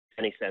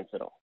any sense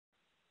at all.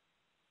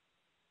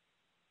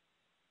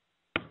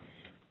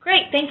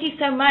 Great, thank you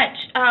so much.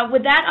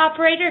 With that,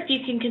 operator, if you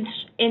can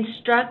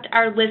instruct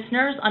our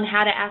listeners on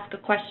how to ask a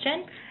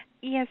question.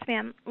 Yes,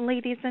 ma'am.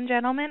 Ladies and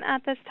gentlemen,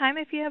 at this time,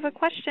 if you have a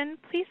question,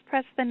 please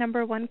press the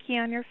number 1 key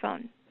on your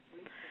phone.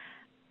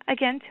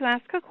 Again, to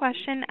ask a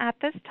question at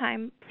this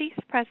time, please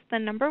press the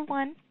number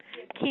 1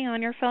 key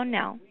on your phone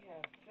now.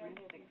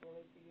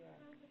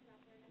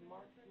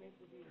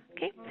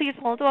 Okay, please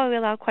hold while we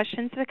allow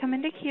questions to come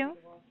into queue.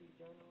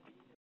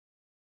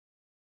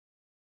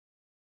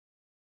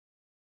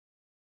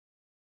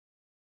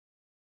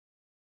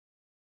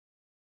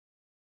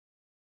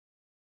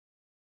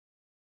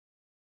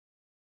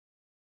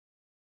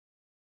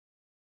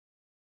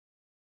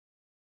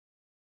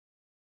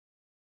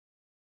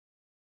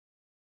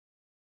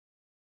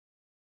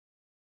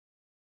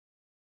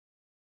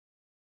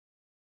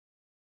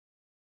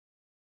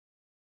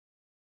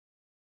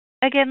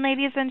 Again,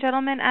 ladies and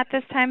gentlemen, at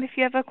this time, if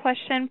you have a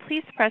question,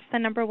 please press the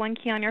number 1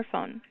 key on your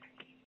phone.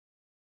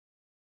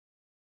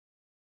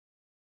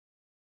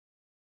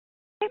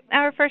 Okay,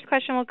 our first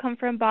question will come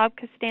from Bob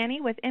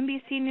Costani with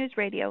NBC News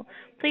Radio.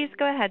 Please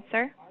go ahead,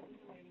 sir.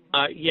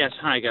 Yes,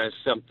 hi, guys.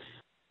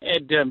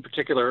 Ed, in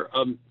particular,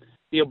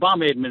 the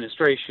Obama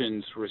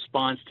administration's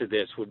response to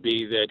this would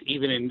be that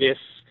even in this,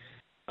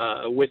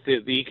 with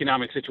the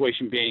economic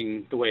situation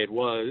being the way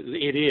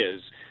it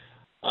is,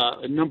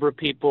 a number of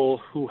people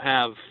who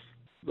have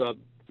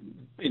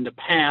in the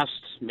past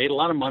made a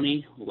lot of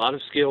money, a lot of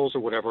skills or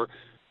whatever,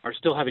 are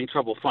still having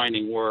trouble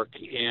finding work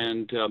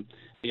and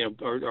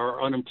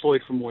are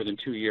unemployed for more than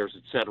 2 years,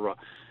 et cetera,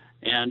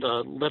 and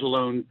let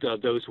alone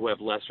those who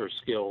have lesser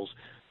skills.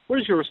 What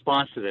is your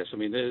response to this? I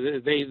mean,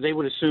 they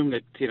would assume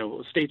that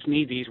states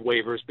need these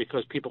waivers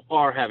because people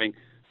are having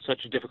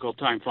such a difficult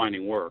time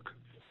finding work.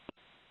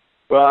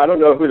 Well, I don't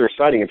know who they're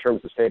citing in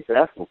terms of states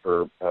asking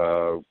for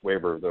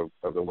waiver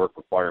of the work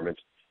requirement.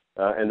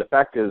 And the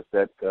fact is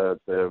that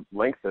the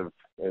length of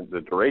and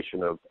the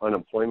duration of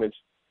unemployment,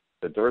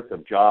 the dearth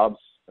of jobs,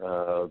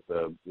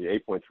 the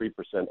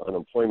 8.3%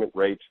 unemployment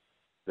rate,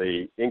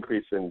 the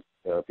increase in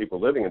people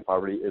living in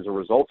poverty is a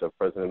result of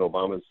President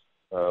Obama's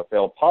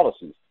failed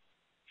policies.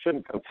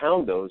 Shouldn't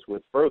compound those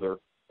with further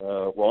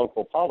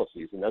wrongful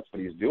policies, and that's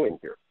what he's doing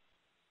here.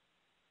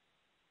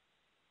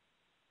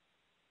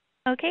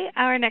 Okay,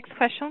 our next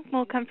question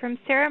will come from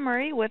Sarah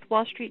Murray with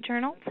Wall Street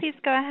Journal. Please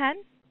go ahead.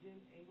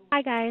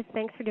 Hi, guys.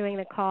 Thanks for doing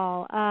the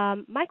call.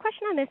 My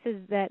question on this is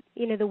that,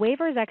 the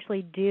waivers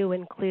actually do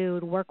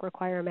include work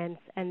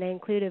requirements, and they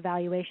include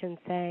evaluations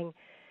saying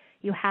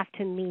you have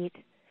to meet,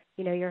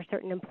 your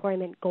certain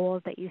employment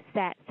goals that you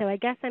set. So I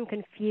guess I'm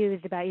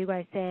confused about you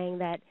guys saying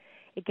that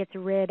it gets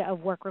rid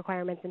of work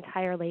requirements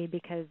entirely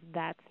because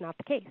that's not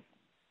the case.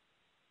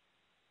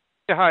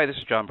 Yeah, hi, this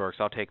is John Burks.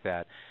 I'll take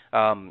that.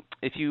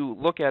 If you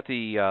look at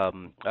the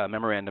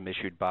memorandum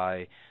issued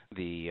by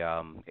the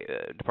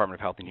Department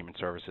of Health and Human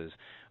Services,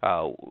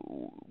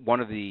 one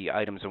of the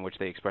items in which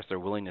they express their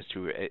willingness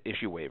to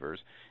issue waivers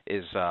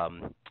is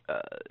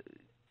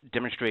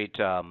demonstrate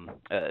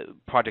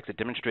projects that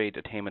demonstrate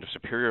attainment of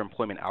superior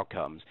employment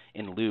outcomes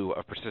in lieu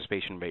of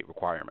participation rate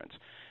requirements.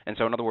 And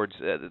so, in other words,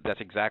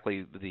 that's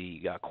exactly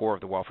the core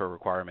of the welfare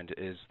requirement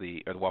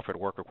the welfare to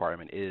work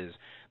requirement is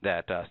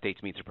that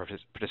states meet their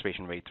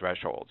participation rate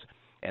thresholds.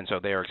 And so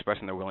they are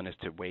expressing their willingness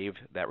to waive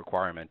that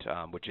requirement,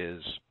 which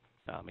is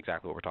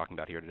exactly what we're talking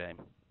about here today.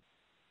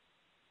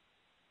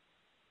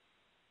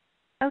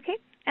 Okay,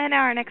 and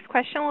our next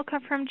question will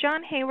come from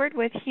John Hayward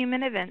with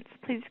Human Events.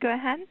 Please go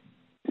ahead.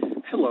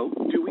 Hello.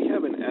 Do we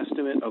have an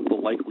estimate of the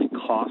likely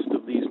cost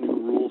of these new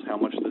rules, how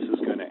much this is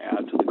going to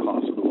add to the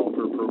cost of the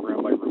welfare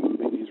program by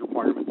removing these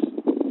requirements?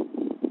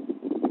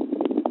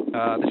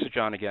 This is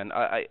John again.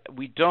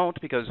 We don't,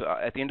 because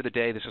at the end of the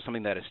day, this is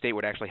something that a state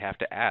would actually have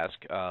to ask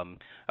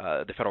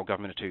the federal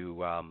government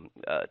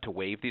to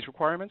waive these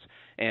requirements.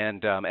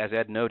 And as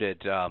Ed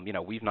noted,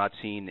 we've not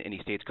seen any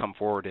states come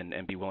forward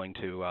and be willing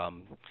to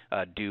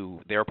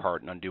do their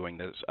part in undoing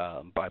this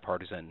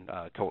bipartisan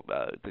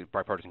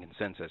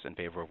consensus in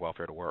favor of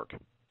welfare to work.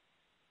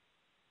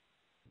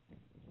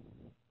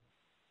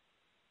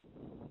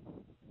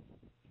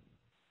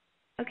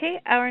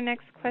 Okay, our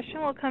next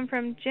question will come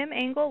from Jim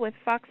Engel with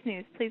Fox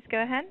News. Please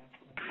go ahead.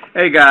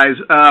 Hey, guys.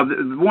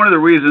 One of the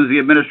reasons the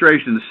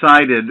administration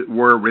cited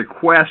were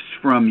requests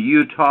from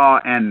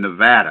Utah and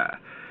Nevada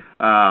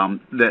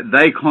that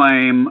they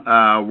claim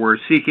were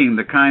seeking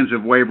the kinds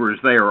of waivers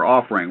they are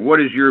offering.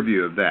 What is your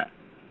view of that?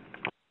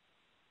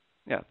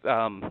 Yeah.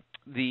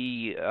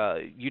 The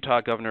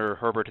Utah Governor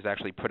Herbert has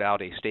actually put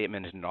out a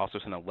statement and also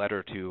sent a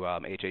letter to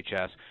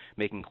HHS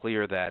making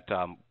clear that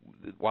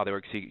while they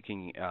were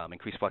seeking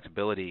increased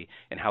flexibility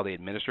in how they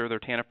administer their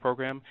TANF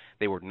program,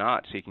 they were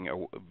not seeking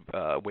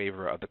a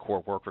waiver of the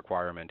core work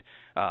requirement,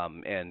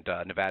 and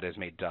Nevada has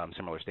made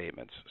similar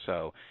statements.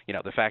 So,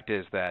 the fact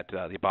is that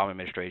the Obama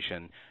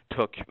administration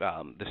took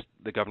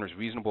the governor's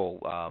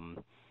reasonable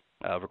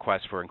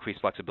requests for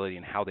increased flexibility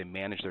in how they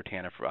manage their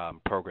TANF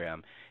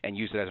program and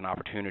use it as an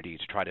opportunity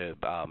to try to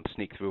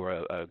sneak through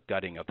a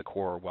gutting of the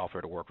core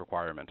welfare to work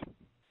requirement.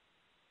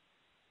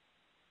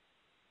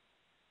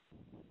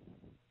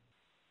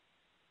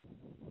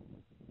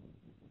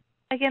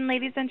 Again,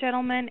 ladies and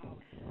gentlemen,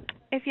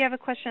 if you have a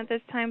question at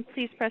this time,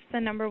 please press the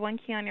number 1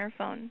 key on your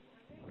phone.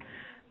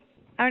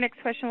 Our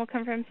next question will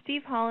come from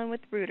Steve Holland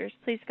with Reuters.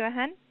 Please go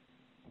ahead.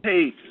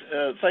 Hey,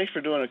 thanks for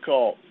doing a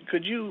call.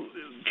 Could you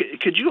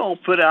all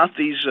put out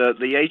these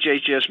the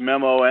HHS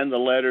memo and the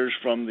letters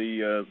from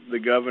the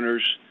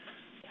governors?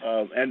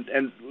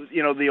 And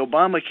you know, the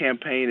Obama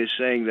campaign is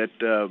saying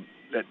that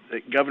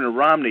Governor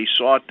Romney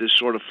sought this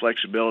sort of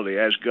flexibility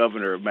as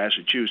governor of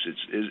Massachusetts.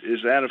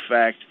 Is that a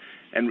fact?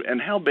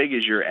 And how big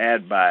is your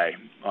ad buy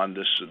on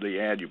this? The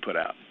ad you put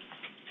out?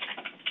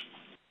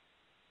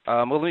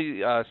 Well, let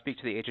me speak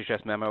to the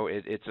HHS memo.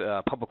 It's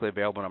publicly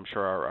available, and I'm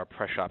sure our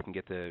press shop can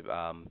get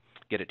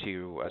it to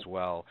you as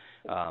well,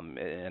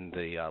 and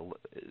the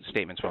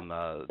statements from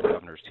the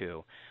governors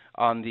too.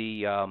 On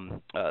the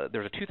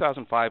there's a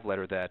 2005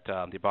 letter that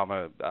the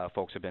Obama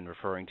folks have been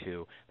referring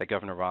to that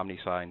Governor Romney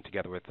signed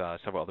together with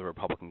several other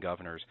Republican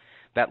governors.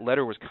 That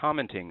letter was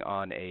commenting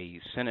on a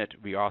Senate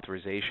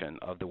reauthorization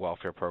of the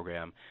welfare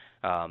program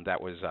that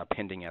was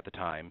pending at the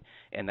time,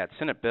 and that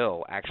Senate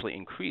bill actually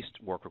increased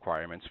work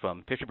requirements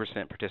from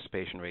 50%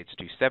 participation rates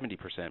to 70%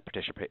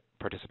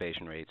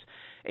 participation rates,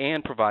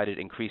 and provided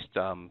increased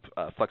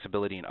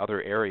flexibility in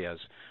other areas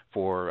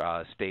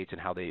for states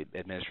and how they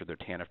administer their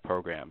TANF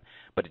program.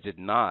 But it did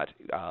not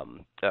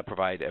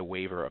provide a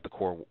waiver of the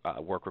core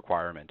work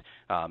requirement,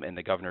 and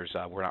the governors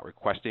were not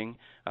requesting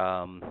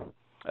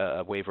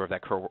a waiver of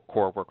that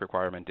core work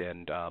requirement,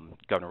 and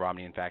Governor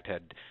Romney, in fact,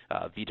 had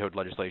vetoed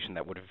legislation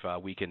that would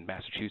have weakened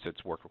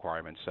Massachusetts' work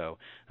requirements. So,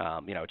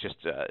 just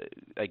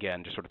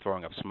again, just sort of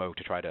throwing up smoke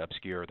to try to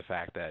obscure the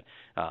fact that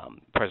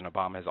President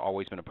Obama has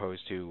always been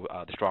opposed to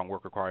the strong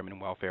work requirement in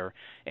welfare,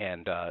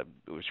 and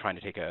was trying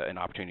to take an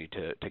opportunity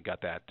to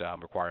gut that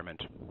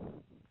requirement.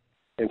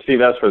 And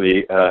Steve, as for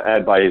the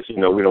ad buys, we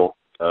don't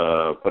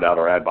put out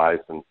our ad buys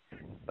and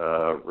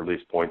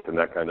release points and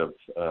that kind of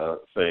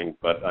thing,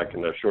 but I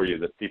can assure you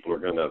that people are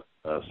going to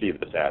see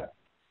this ad.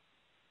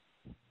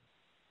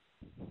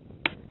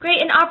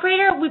 Great. And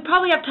operator, we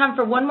probably have time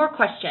for one more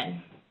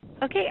question.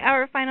 Okay,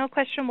 our final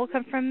question will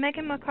come from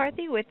Megan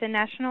McCarthy with the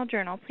National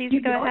Journal. Please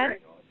go ahead.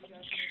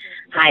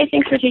 Hi,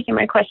 thanks for taking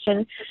my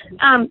question.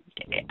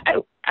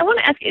 I want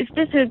to ask if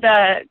this is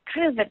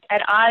kind of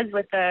at odds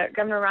with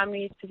Governor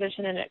Romney's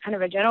position and kind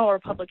of a general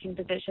Republican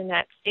position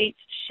that states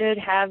should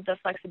have the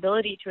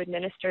flexibility to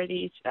administer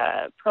these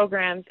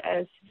programs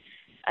as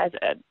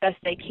best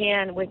they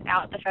can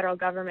without the federal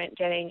government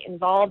getting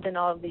involved in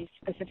all of these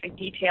specific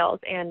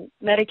details. And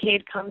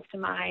Medicaid comes to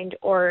mind,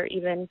 or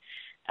even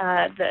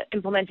the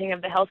implementing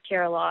of the health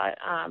care law.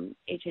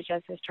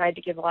 HHS has tried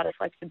to give a lot of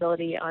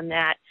flexibility on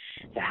that.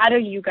 So how do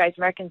you guys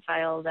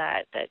reconcile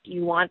that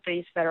you want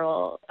these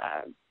federal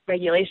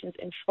regulations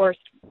enforced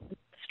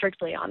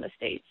strictly on the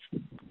states?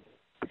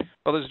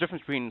 Well, there's a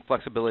difference between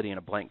flexibility and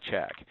a blank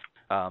check.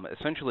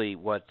 Essentially,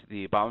 what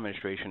the Obama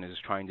administration is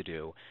trying to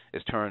do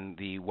is turn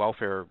the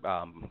welfare,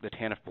 the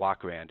TANF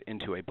block grant,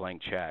 into a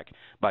blank check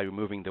by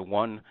removing the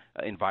one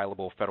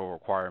inviolable federal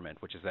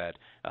requirement, which is that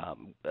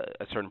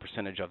a certain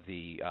percentage of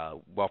the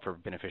welfare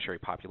beneficiary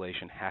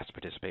population has to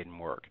participate in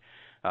work.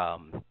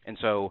 And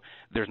so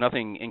there's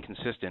nothing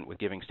inconsistent with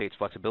giving states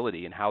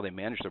flexibility in how they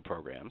manage their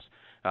programs,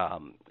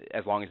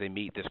 as long as they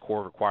meet this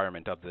core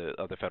requirement of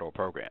the federal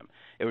program.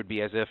 It would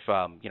be as if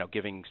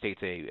giving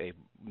states a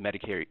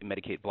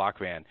Medicaid block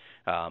grant,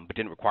 but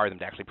didn't require them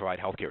to actually provide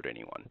health care to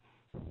anyone.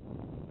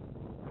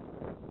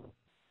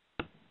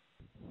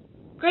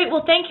 Great.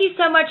 Well, thank you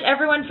so much,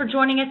 everyone, for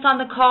joining us on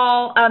the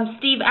call.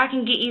 Steve, I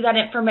can get you that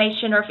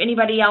information, or if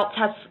anybody else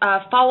has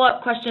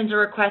follow-up questions or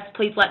requests,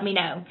 please let me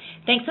know.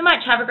 Thanks so much.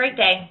 Have a great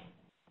day.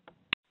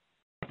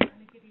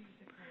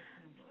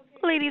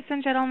 Ladies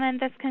and gentlemen,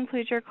 this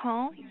concludes your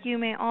call. You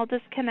may all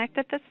disconnect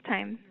at this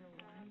time.